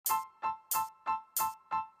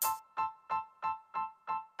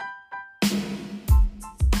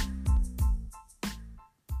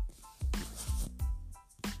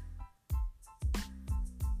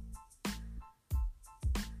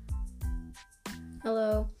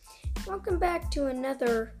Hello. Welcome back to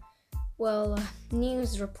another,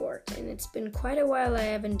 news report. And it's been quite a while I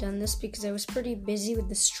haven't done this because I was pretty busy with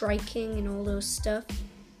the striking and all those stuff.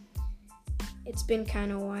 It's been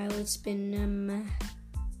kind of a while. It's been,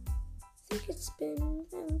 I think it's been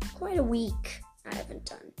quite a week I haven't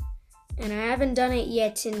done. And I haven't done it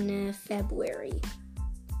yet in February.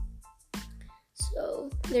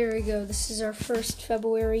 So, there we go. This is our first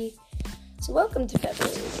February. So welcome to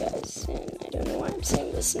February, guys, and I don't know why I'm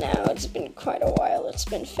saying this now. It's been quite a while. It's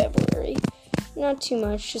been February. Not too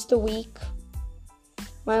much, just a week.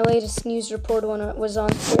 My latest news report was on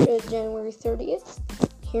January 30th.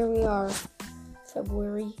 Here we are,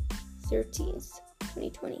 February 13th,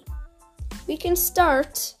 2020. We can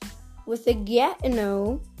start with the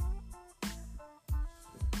Gatineau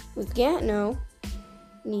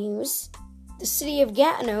news. The city of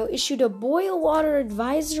Gatineau issued a boil water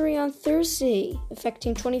advisory on Thursday,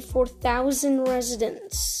 affecting 24,000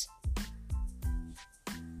 residents.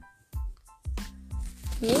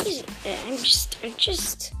 I'm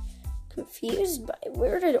just confused by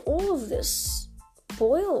where did all of this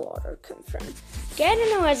boil water come from?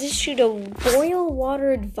 Gatineau has issued a boil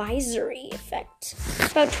water advisory affect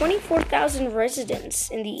about 24,000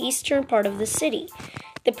 residents in the eastern part of the city.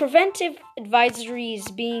 The preventive advisory is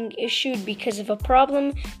being issued because of a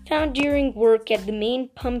problem found during work at the main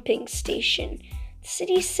pumping station, the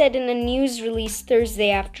city said in a news release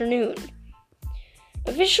Thursday afternoon.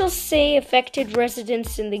 Officials say affected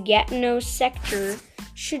residents in the Gatineau sector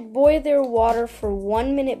should boil their water for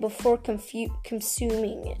 1 minute before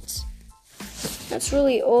consuming it. That's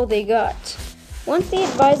really all they got. Once the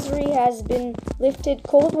advisory has been lifted,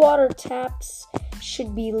 cold water taps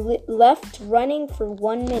should be left running for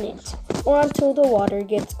 1 minute or until the water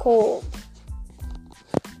gets cold.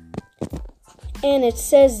 And it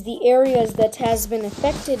says the areas that has been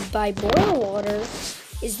affected by boil water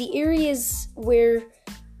is the areas where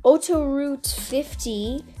Autoroute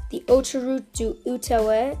 50, the Autoroute du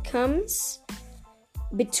Outaouais, comes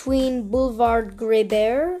between Boulevard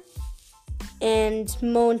Grébert and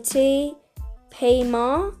Monte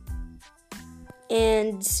Paiement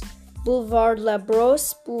and Boulevard La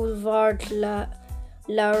Brosse, Boulevard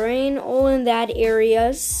La Reine, all in that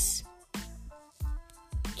areas,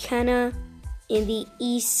 kinda in the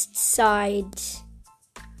east side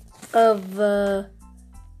of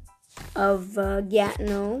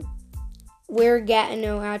Gatineau, where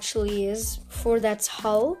Gatineau actually is. Before that's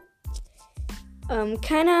Hull,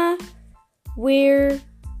 kinda where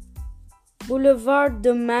Boulevard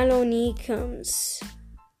de Maloney comes.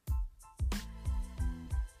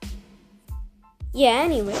 Yeah,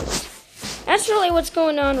 anyways, that's really what's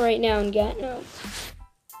going on right now in Gatineau.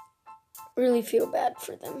 Really feel bad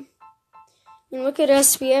for them. I mean, look at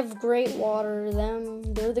us, we have great water.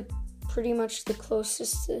 They're pretty much the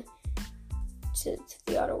closest to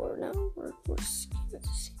the Ottawa. No, we're the same thing,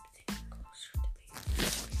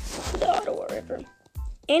 closer to the Ottawa River.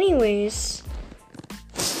 Anyways,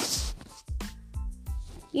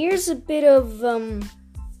 here's a bit of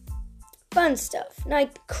fun stuff,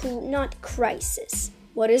 not crisis.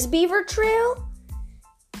 What is Beaver Trail?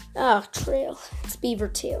 Trail. It's Beaver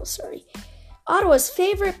Tail, sorry. Ottawa's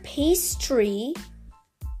favorite pastry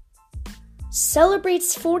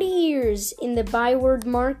celebrates 40 years in the Byward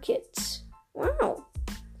Market. Wow.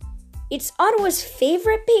 It's Ottawa's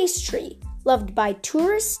favorite pastry, loved by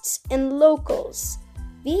tourists and locals.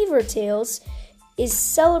 Beaver Tails is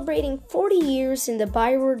celebrating 40 years in the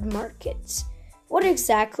Byward Market. What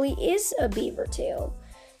exactly is a beaver tail?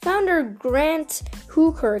 Founder Grant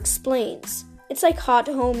Hooker explains. It's like hot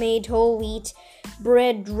homemade whole wheat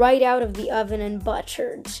bread right out of the oven and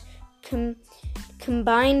buttered,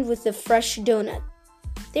 combined with the fresh donut.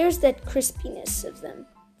 There's that crispiness of them.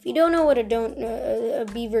 If you don't know what a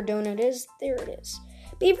beaver donut is, there it is.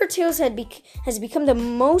 Beaver Tails has become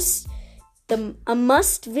a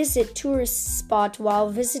must-visit tourist spot while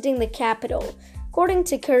visiting the capital. According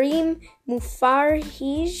to Karim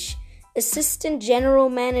Mufarhij, Assistant General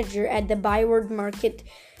Manager at the Byward Market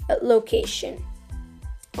location.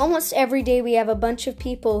 Almost every day we have a bunch of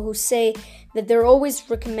people who say that they're always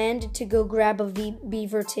recommended to go grab a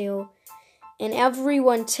beaver tail. And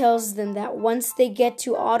everyone tells them that once they get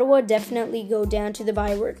to Ottawa, definitely go down to the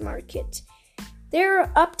Byward Market. There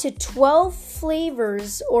are up to 12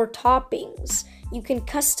 flavors or toppings you can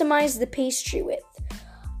customize the pastry with.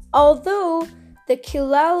 Although the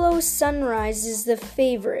Kilalo Sunrise is the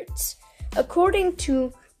favorite. According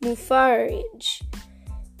to Mufarij,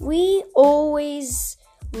 we always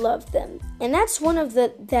loved them, and that's one of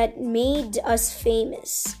that made us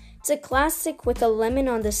famous. It's a classic with a lemon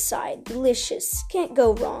on the side. Delicious. Can't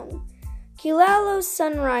go wrong. Killaloe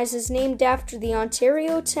Sunrise is named after the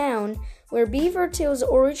Ontario town where Beavertails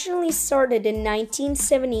originally started in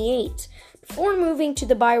 1978, before moving to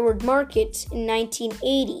the Byward Market in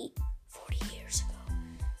 1980, 40 years ago.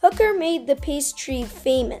 Hooker made the pastry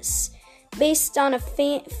famous, based on a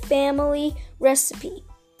family recipe.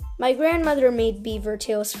 My grandmother made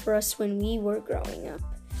Beavertails for us when we were growing up.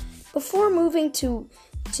 Before moving to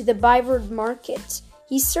the Byward Market,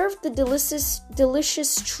 he served the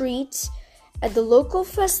delicious treat at the local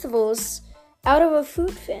festivals out of a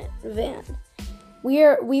food van.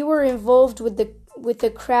 We were involved with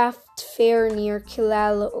the craft fair near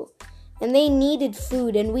Killaloe, and they needed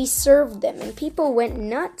food, and we served them, and people went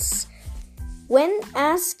nuts. When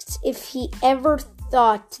asked if he ever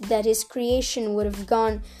thought that his creation would have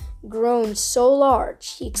grown so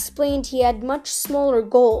large, he explained he had much smaller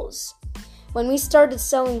goals. When we started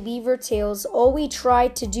selling Beavertails, all we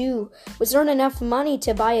tried to do was earn enough money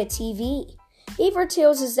to buy a TV.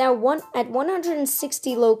 Beavertails is now at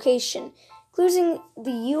 160 locations, including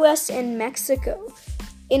the US and Mexico.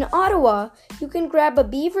 In Ottawa, you can grab a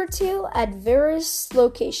Beavertail at various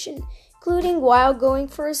locations, including while going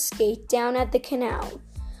for a skate down at the canal.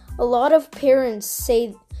 A lot of parents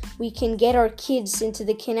say we can get our kids into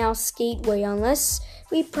the canal skateway unless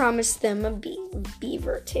we promise them a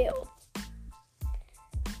Beavertail.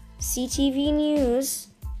 CTV News,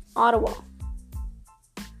 Ottawa.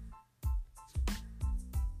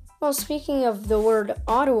 Well, speaking of the word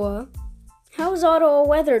Ottawa, how's Ottawa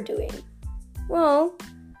weather doing? Well,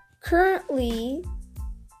 currently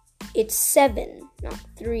it's 7, not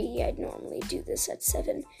 3. I'd normally do this at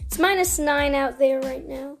 7. It's -9 out there right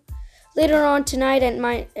now. Later on tonight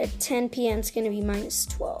at 10 p.m. it's going to be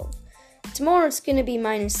 -12. Tomorrow it's going to be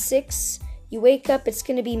 -6. You wake up, it's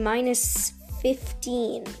going to be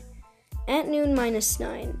 -15. At noon,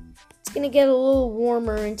 -9. It's going to get a little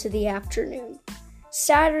warmer into the afternoon.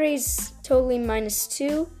 Saturday's totally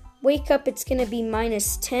 -2. Wake up, it's going to be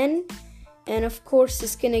 -10. And of course,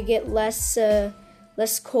 it's going to get less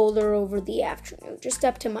colder over the afternoon, just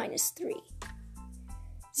up to -3.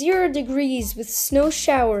 0 degrees with snow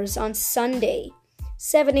showers on Sunday.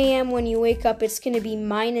 7 a.m. when you wake up, it's going to be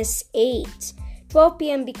 -8. 12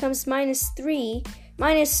 p.m. becomes -3.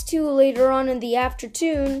 -2 later on in the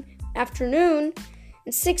afternoon.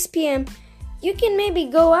 And 6 p.m., you can maybe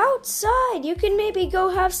go outside. You can maybe go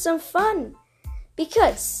have some fun.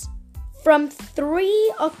 Because from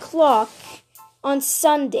 3 o'clock on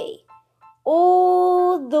Sunday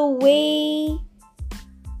all the way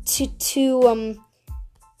to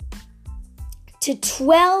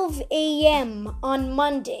 12 a.m. on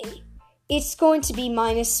Monday, it's going to be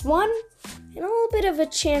 -1 and a little bit of a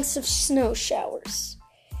chance of snow showers.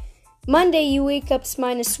 Monday, you wake up, it's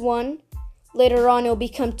 -1. Later on, it'll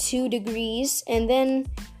become 2 degrees and then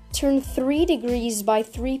turn 3 degrees by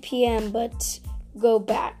 3 p.m., but go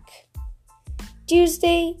back.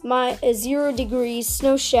 Tuesday, 0 degrees,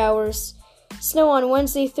 snow showers. Snow on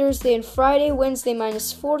Wednesday, Thursday, and Friday. Wednesday,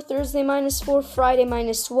 -4. Thursday, -4. Friday,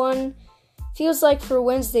 -1. Feels like for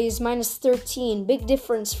Wednesday is -13. Big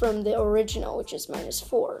difference from the original, which is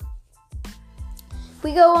 -4.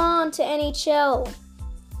 We go on to NHL.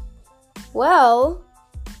 Well,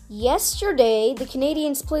 yesterday, the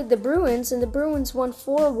Canadiens played the Bruins, and the Bruins won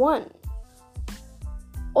 4-1.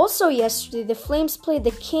 Also yesterday, the Flames played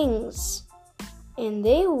the Kings, and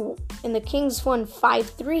the Kings won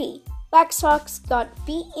 5-3. Blackhawks got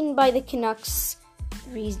beaten by the Canucks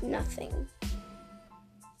 3-0.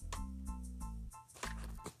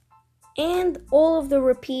 And all of the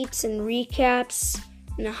repeats and recaps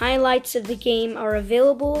and the highlights of the game are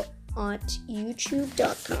available at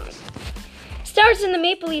youtube.com. Stars and the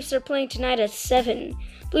Maple Leafs are playing tonight at 7.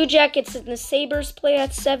 Blue Jackets and the Sabres play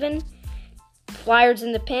at 7. Flyers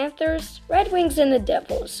and the Panthers. Red Wings and the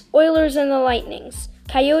Devils. Oilers and the Lightnings.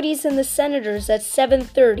 Coyotes and the Senators at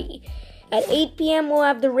 7:30. At 8 p.m. we'll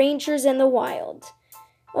have the Rangers and the Wild.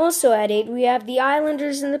 Also at 8 we have the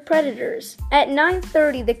Islanders and the Predators. At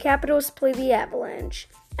 9:30 the Capitals play the Avalanche.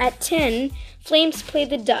 At 10, Flames play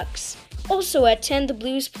the Ducks. Also at 10 the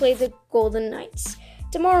Blues play the Golden Knights.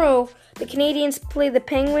 Tomorrow, the Canadiens play the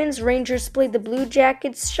Penguins, Rangers play the Blue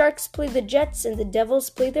Jackets, Sharks play the Jets, and the Devils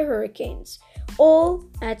play the Hurricanes. All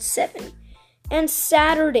at 7. And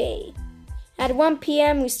Saturday, at 1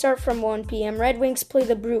 p.m., we start from 1 p.m., Red Wings play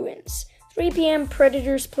the Bruins. 3 p.m.,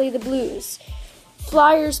 Predators play the Blues.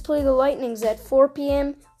 Flyers play the Lightnings at 4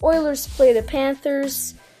 p.m., Oilers play the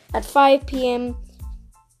Panthers. At 5 p.m.,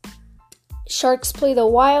 Sharks play the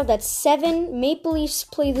Wild at 7. Maple Leafs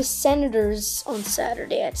play the Senators on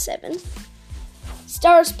Saturday at 7.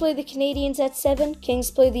 Stars play the Canadiens at 7.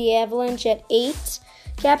 Kings play the Avalanche at 8.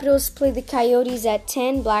 Capitals play the Coyotes at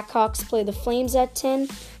 10. Blackhawks play the Flames at 10.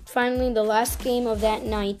 Finally, the last game of that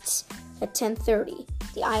night at 10:30.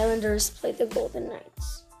 The Islanders play the Golden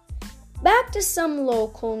Knights. Back to some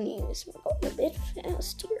local news. We're going a bit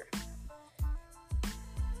fast here.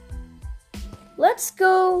 Let's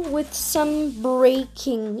go with some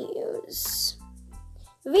breaking news.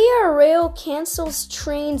 Via Rail cancels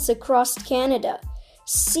trains across Canada.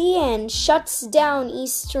 CN shuts down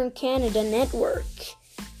Eastern Canada network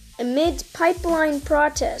amid pipeline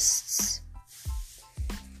protests.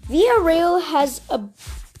 Via Rail has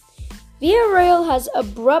abruptly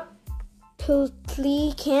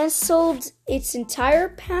cancelled its entire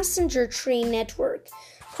passenger train network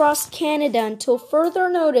across Canada until further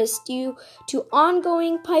notice due to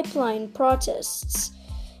ongoing pipeline protests.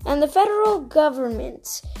 And the federal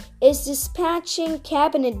government is dispatching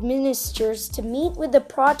cabinet ministers to meet with the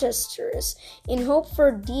protesters in hope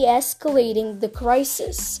for de-escalating the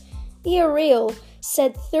crisis. Via Rail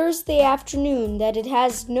said Thursday afternoon that it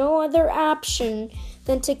has no other option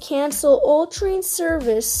than to cancel all train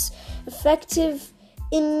service effective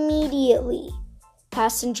immediately.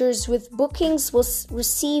 Passengers with bookings will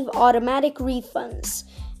receive automatic refunds,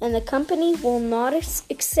 and the company will not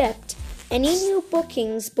accept any new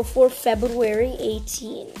bookings before February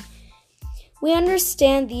 18. We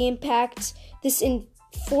understand the impact this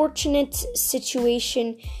unfortunate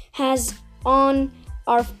situation has on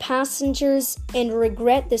our passengers and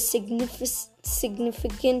regret the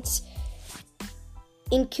significant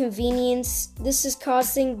inconvenience this is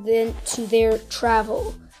causing them to their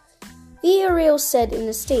travel. Via Rail said in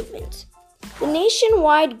a statement, the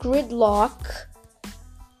nationwide gridlock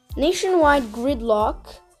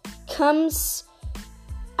comes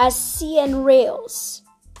as CN Rails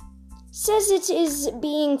says it is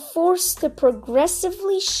being forced to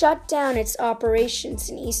progressively shut down its operations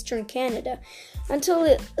in Eastern Canada until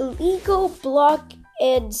the illegal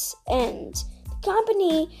blockades end.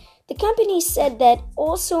 The company said that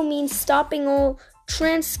also means stopping all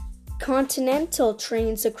transcontinental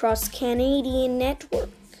trains across Canadian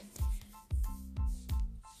network.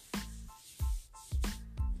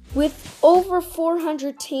 With over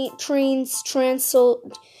 400 trains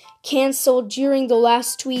canceled during the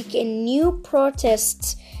last week and new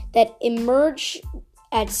protests that emerged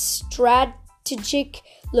at strategic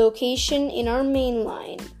location in our main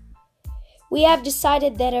line, we have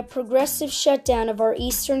decided that a progressive shutdown of our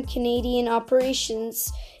Eastern Canadian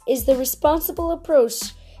operations is the responsible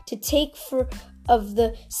approach to take of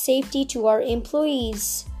the safety to our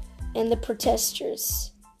employees and the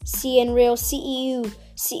protesters. CN Rail CEO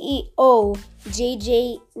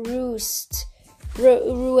JJ Ruest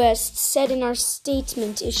said in our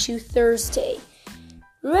statement issued Thursday.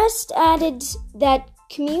 Ruest added that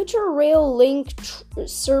commuter rail link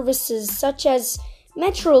services such as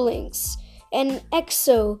Metrolinx and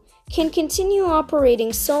EXO can continue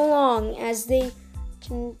operating so long as they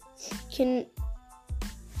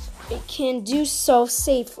can do so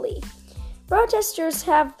safely. Protesters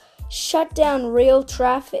have shut down rail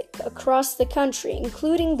traffic across the country,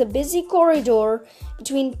 including the busy corridor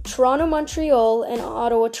between Toronto-Montreal and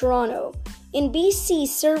Ottawa-Toronto. In BC,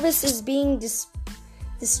 service is being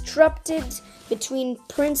disrupted between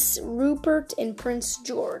Prince Rupert and Prince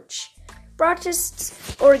George.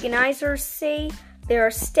 Protest organizers say they are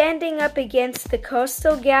standing up against the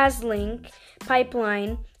Coastal GasLink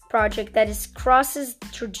pipeline project that crosses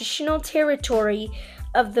traditional territory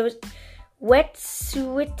of the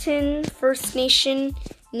Wet'suwet'en First Nation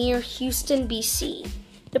near Houston, BC.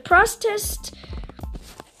 The protests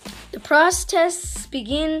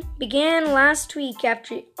began last week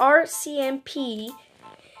after RCMP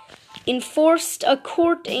enforced a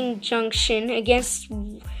court injunction against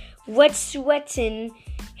Wet'suwet'en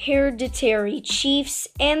hereditary chiefs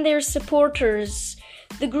and their supporters.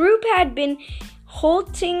 The group had been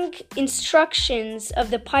halting instructions of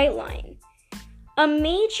the pipeline, a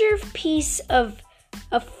major piece of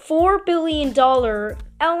a $4 billion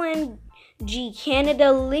LNG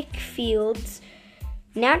Canada Lickfields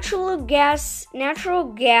natural gas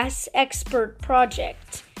export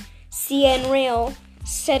project. CN Rail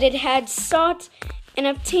said it had sought and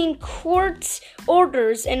obtained court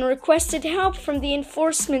orders and requested help from the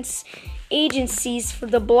enforcement agencies for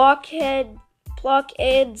the blockades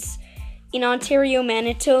in Ontario,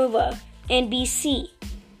 Manitoba, and BC.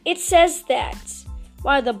 It says that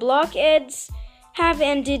while the blockades have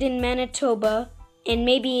ended in Manitoba and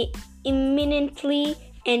may be imminently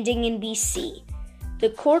ending in BC, the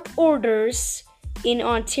court orders in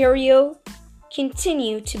Ontario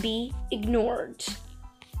continue to be ignored.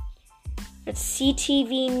 That's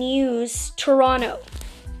CTV News, Toronto.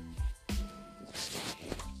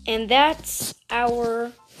 And that's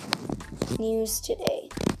our news today.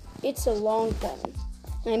 It's a long one.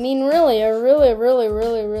 I mean, really, a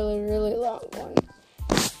really long one.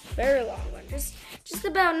 Very long one. Just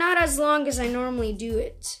about not as long as I normally do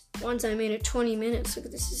it. Once I made it 20 minutes. Look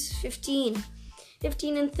at this, is 15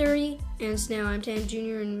 and 30. And it's now I'm Tam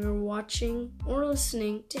Jr. and you're watching or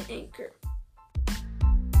listening to Anchor.